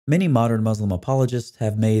Many modern Muslim apologists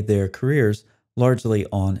have made their careers largely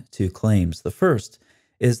on two claims. The first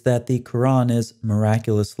is that the Quran is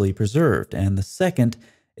miraculously preserved, and the second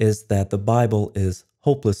is that the Bible is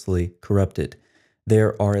hopelessly corrupted.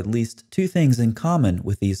 There are at least two things in common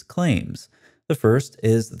with these claims. The first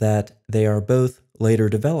is that they are both later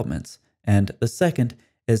developments, and the second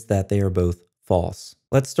is that they are both false.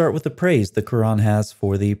 Let's start with the praise the Quran has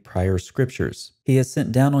for the prior scriptures. He has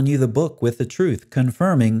sent down on you the book with the truth,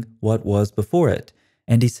 confirming what was before it.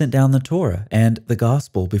 And he sent down the Torah and the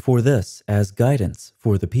gospel before this as guidance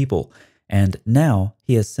for the people. And now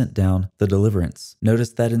he has sent down the deliverance.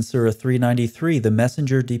 Notice that in Surah 393, the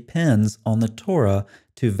messenger depends on the Torah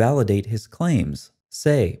to validate his claims.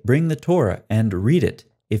 Say, bring the Torah and read it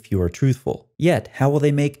if you are truthful. Yet, how will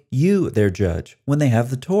they make you their judge when they have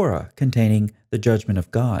the Torah containing the judgment of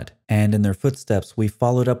God? And in their footsteps, we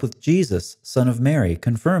followed up with Jesus, son of Mary,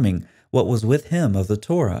 confirming what was with him of the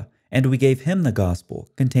Torah. And we gave him the gospel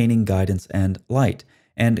containing guidance and light,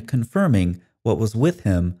 and confirming what was with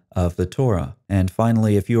him of the Torah. And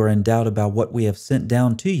finally, if you are in doubt about what we have sent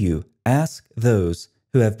down to you, ask those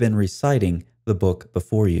who have been reciting the book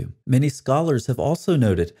before you. Many scholars have also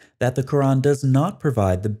noted that the Quran does not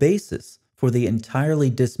provide the basis for the entirely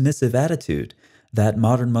dismissive attitude that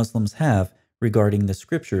modern Muslims have regarding the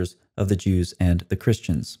scriptures of the Jews and the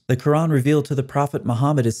Christians. The Quran revealed to the Prophet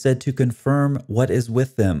Muhammad is said to confirm what is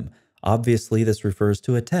with them. Obviously, this refers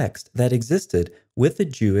to a text that existed with the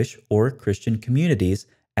Jewish or Christian communities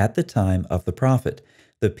at the time of the Prophet.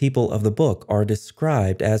 The people of the book are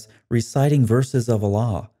described as reciting verses of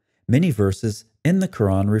Allah. Many verses in the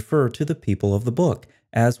Quran refer to the people of the book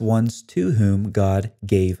as ones to whom God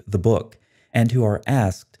gave the book, and who are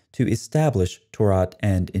asked to establish Torah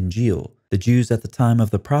and Injil. The Jews at the time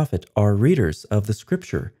of the Prophet are readers of the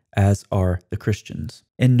scripture, as are the Christians.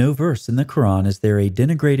 In no verse in the Quran is there a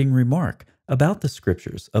denigrating remark about the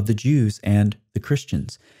scriptures of the Jews and the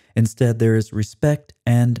Christians. Instead, there is respect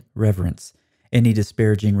and reverence. Any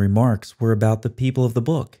disparaging remarks were about the people of the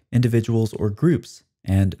book, individuals or groups,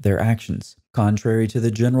 and their actions. Contrary to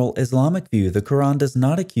the general Islamic view, the Quran does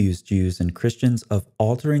not accuse Jews and Christians of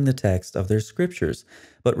altering the text of their scriptures,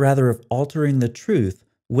 but rather of altering the truth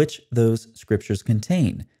which those scriptures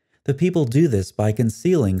contain. The people do this by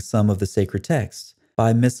concealing some of the sacred texts,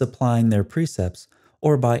 by misapplying their precepts,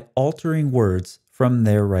 or by altering words from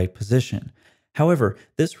their right position. However,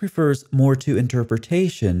 this refers more to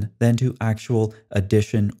interpretation than to actual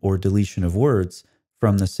addition or deletion of words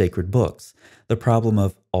from the sacred books. The problem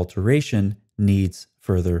of alteration needs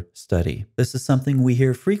further study. This is something we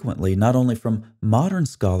hear frequently, not only from modern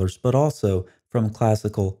scholars, but also from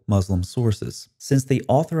classical Muslim sources. Since the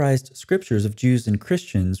authorized scriptures of Jews and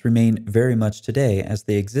Christians remain very much today as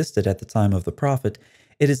they existed at the time of the Prophet,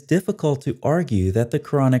 it is difficult to argue that the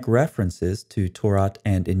Quranic references to Torah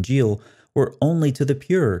and Injil were only to the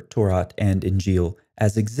pure Torah and Injil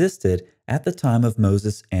as existed at the time of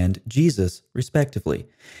Moses and Jesus, respectively.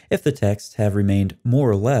 If the texts have remained more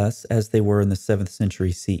or less as they were in the 7th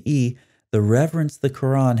century CE, the reverence the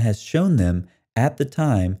Quran has shown them at the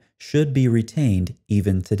time should be retained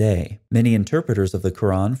even today. Many interpreters of the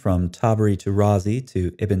Quran, from Tabari to Razi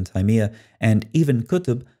to Ibn Taymiyyah and even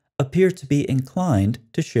Qutb, appear to be inclined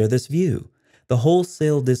to share this view. The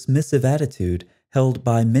wholesale dismissive attitude held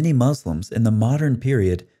by many Muslims in the modern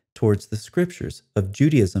period towards the scriptures of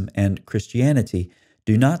Judaism and Christianity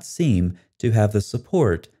do not seem to have the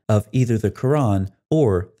support of either the Quran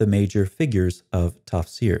or the major figures of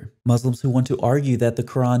tafsir. Muslims who want to argue that the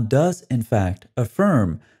Quran does in fact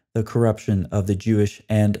affirm the corruption of the Jewish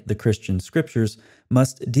and the Christian scriptures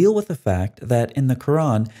must deal with the fact that in the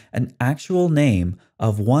Quran, an actual name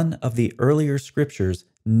of one of the earlier scriptures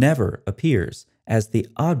never appears as the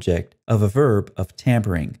object of a verb of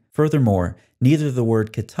tampering. Furthermore, neither the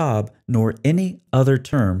word kitab nor any other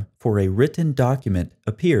term for a written document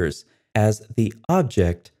appears as the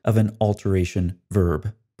object of an alteration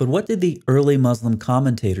verb. But what did the early Muslim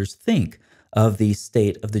commentators think of the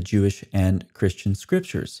state of the Jewish and Christian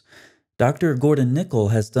scriptures? Dr. Gordon Nickel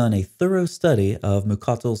has done a thorough study of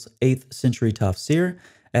Muqattil's 8th century tafsir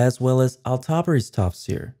as well as Al-Tabari's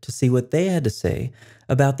tafsir to see what they had to say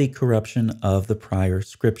about the corruption of the prior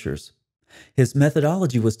scriptures. His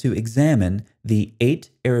methodology was to examine the 8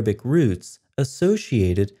 Arabic roots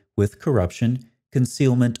associated with corruption,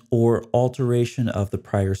 concealment, or alteration of the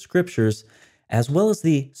prior scriptures, as well as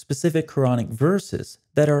the specific Quranic verses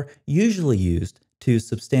that are usually used to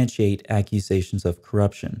substantiate accusations of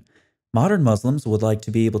corruption. Modern Muslims would like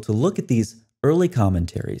to be able to look at these early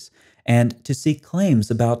commentaries and to see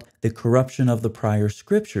claims about the corruption of the prior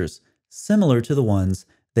scriptures similar to the ones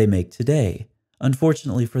they make today.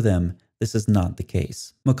 Unfortunately for them, this is not the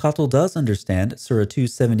case. Makatl does understand Surah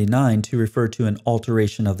 279 to refer to an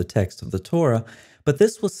alteration of the text of the Torah, but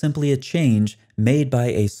this was simply a change made by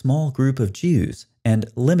a small group of Jews and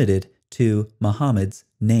limited to Muhammad's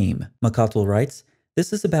name. Makatl writes,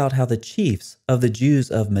 "This is about how the chiefs of the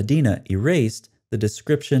Jews of Medina erased the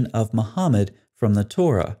description of Muhammad from the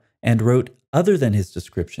Torah and wrote other than his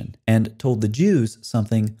description and told the Jews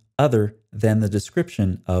something other than the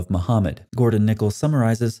description of Muhammad." Gordon Nichols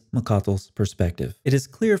summarizes Makatl's perspective. "It is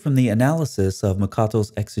clear from the analysis of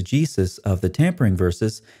Makatl's exegesis of the tampering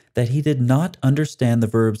verses that he did not understand the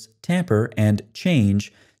verbs tamper and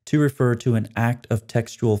change to refer to an act of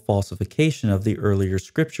textual falsification of the earlier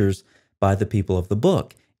scriptures by the people of the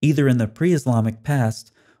book, either in the pre-Islamic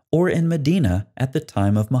past or in Medina at the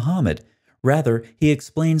time of Muhammad. Rather, he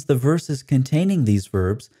explains the verses containing these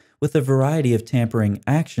verbs with a variety of tampering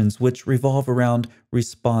actions which revolve around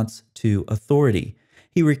response to authority.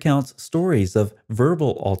 He recounts stories of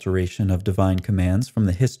verbal alteration of divine commands from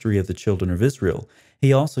the history of the children of Israel.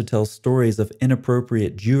 He also tells stories of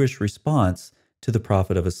inappropriate Jewish response to the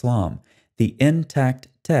Prophet of Islam. The intact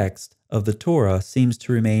text of the Torah seems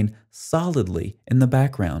to remain solidly in the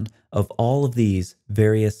background of all of these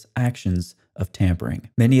various actions of tampering.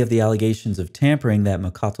 Many of the allegations of tampering that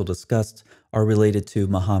Makatl discussed are related to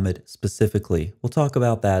Muhammad specifically. We'll talk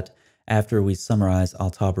about that after we summarize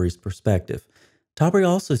al-Tabari's perspective. Tabari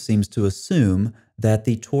also seems to assume that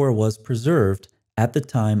the Torah was preserved at the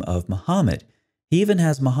time of Muhammad. He even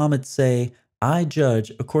has Muhammad say, "I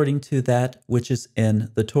judge according to that which is in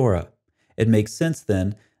the Torah." It makes sense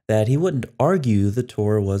then that he wouldn't argue the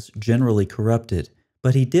Torah was generally corrupted,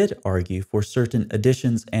 but he did argue for certain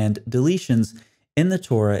additions and deletions in the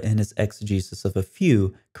Torah in his exegesis of a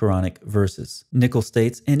few Quranic verses. Nichols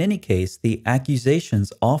states, "In any case, the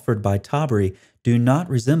accusations offered by Tabari do not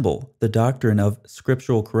resemble the doctrine of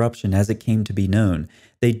scriptural corruption as it came to be known.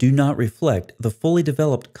 They do not reflect the fully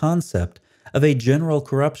developed concept of a general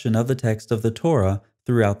corruption of the text of the Torah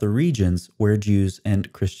throughout the regions where Jews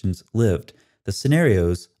and Christians lived. The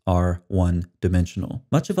scenarios are one-dimensional."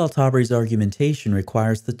 Much of al-Tabari's argumentation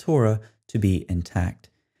requires the Torah to be intact.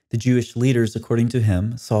 The Jewish leaders, according to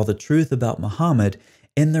him, saw the truth about Muhammad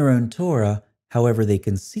in their own Torah, however they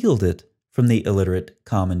concealed it from the illiterate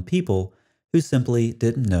common people who simply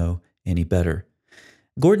didn't know any better.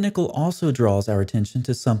 Gordon Nichols also draws our attention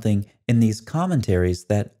to something in these commentaries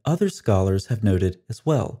that other scholars have noted as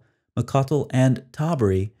well. Makatl and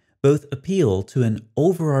Tabari both appeal to an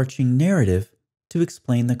overarching narrative to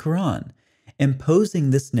explain the Quran, imposing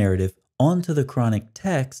this narrative onto the Quranic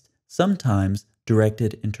text, sometimes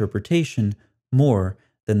directed interpretation more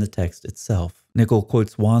than the text itself. Nichols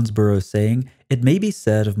quotes Wansborough saying, "It may be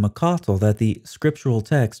said of Makatl that the scriptural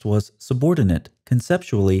text was subordinate,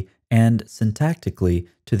 conceptually and syntactically,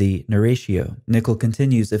 to the narratio." Nichols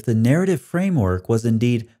continues, "If the narrative framework was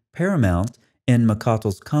indeed paramount in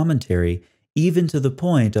Makatl's commentary, even to the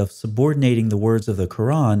point of subordinating the words of the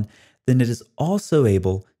Quran, then it is also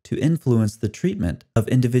able to influence the treatment of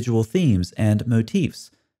individual themes and motifs,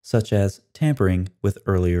 such as tampering with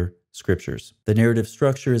earlier scriptures." The narrative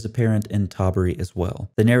structure is apparent in Tabari as well.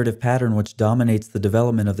 The narrative pattern which dominates the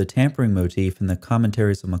development of the tampering motif in the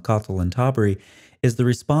commentaries of Makatl and Tabari is the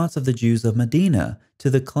response of the Jews of Medina to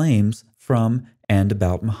the claims from and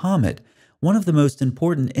about Muhammad. One of the most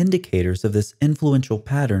important indicators of this influential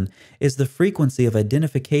pattern is the frequency of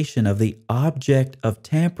identification of the object of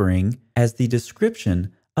tampering as the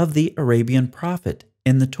description of the Arabian prophet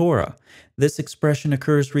in the Torah. This expression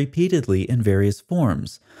occurs repeatedly in various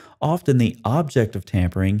forms. Often the object of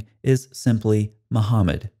tampering is simply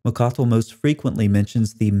Muhammad. Makatl most frequently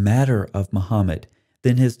mentions the matter of Muhammad,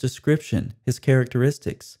 then his description, his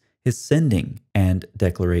characteristics, his sending, and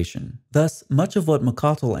declaration. Thus, much of what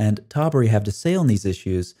Makatl and Tabari have to say on these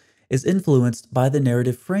issues is influenced by the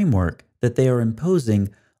narrative framework that they are imposing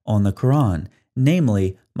on the Quran,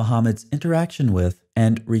 namely Muhammad's interaction with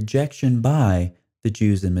and rejection by the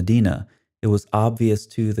Jews in Medina. It was obvious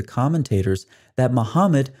to the commentators that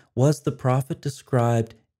Muhammad was the prophet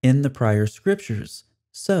described in the prior scriptures.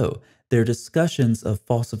 So, their discussions of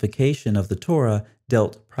falsification of the Torah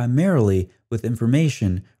dealt primarily with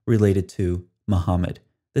information related to Muhammad.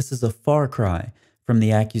 This is a far cry from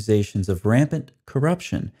the accusations of rampant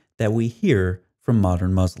corruption that we hear from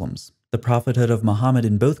modern Muslims. The prophethood of Muhammad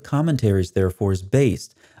in both commentaries, therefore, is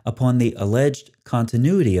based upon the alleged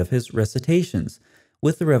continuity of his recitations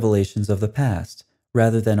with the revelations of the past,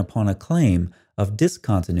 rather than upon a claim of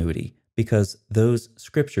discontinuity because those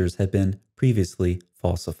scriptures had been previously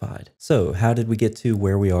falsified. So, how did we get to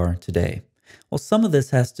where we are today? Well, some of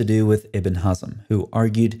this has to do with Ibn Hazm, who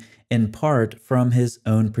argued in part from his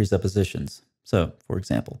own presuppositions. So, for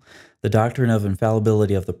example, the doctrine of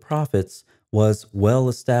infallibility of the prophets was well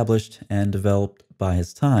established and developed by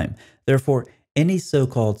his time. Therefore, any so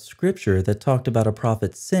called scripture that talked about a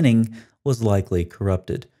prophet sinning was likely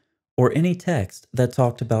corrupted, or any text that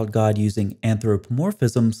talked about God using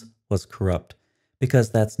anthropomorphisms was corrupt, because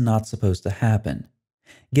that's not supposed to happen.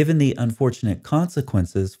 Given the unfortunate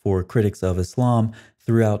consequences for critics of Islam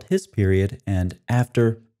throughout his period and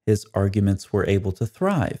after his arguments were able to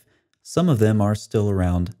thrive, some of them are still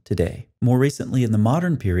around today. More recently, in the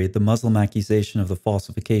modern period, the Muslim accusation of the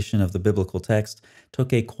falsification of the biblical text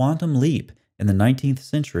took a quantum leap in the 19th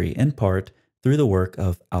century, in part through the work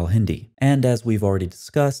of al-Hindi. And as we've already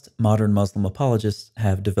discussed, modern Muslim apologists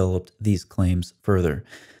have developed these claims further.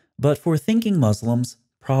 But for thinking Muslims,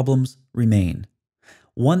 problems remain.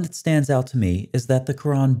 One that stands out to me is that the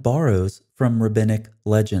Quran borrows from rabbinic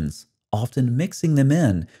legends, often mixing them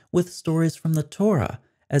in with stories from the Torah,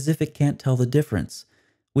 as if it can't tell the difference.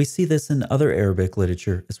 We see this in other Arabic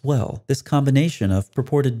literature as well. This combination of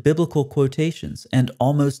purported biblical quotations and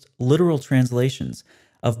almost literal translations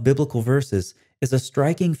of biblical verses is a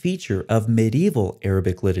striking feature of medieval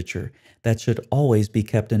Arabic literature that should always be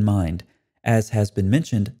kept in mind. As has been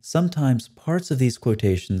mentioned, sometimes parts of these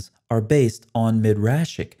quotations are based on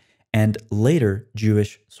Midrashic and later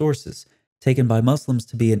Jewish sources, taken by Muslims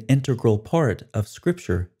to be an integral part of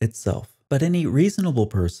Scripture itself. But any reasonable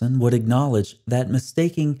person would acknowledge that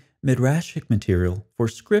mistaking Midrashic material for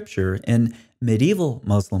Scripture in medieval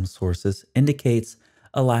Muslim sources indicates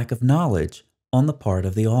a lack of knowledge on the part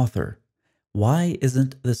of the author. Why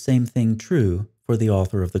isn't the same thing true for the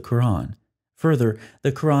author of the Quran? Further,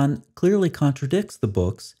 the Quran clearly contradicts the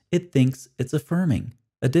books it thinks it's affirming.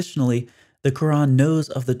 Additionally, the Quran knows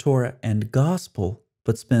of the Torah and Gospel,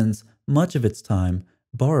 but spends much of its time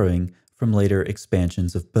borrowing from later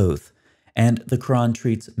expansions of both. And the Quran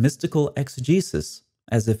treats mystical exegesis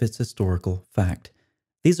as if it's historical fact.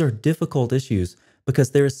 These are difficult issues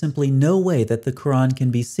because there is simply no way that the Quran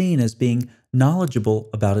can be seen as being knowledgeable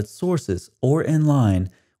about its sources or in line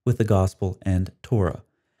with the Gospel and Torah.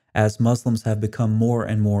 As Muslims have become more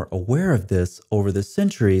and more aware of this over the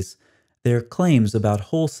centuries, their claims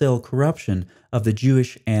about wholesale corruption of the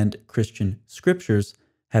Jewish and Christian scriptures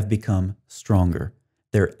have become stronger.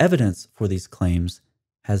 Their evidence for these claims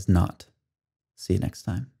has not. See you next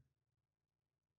time.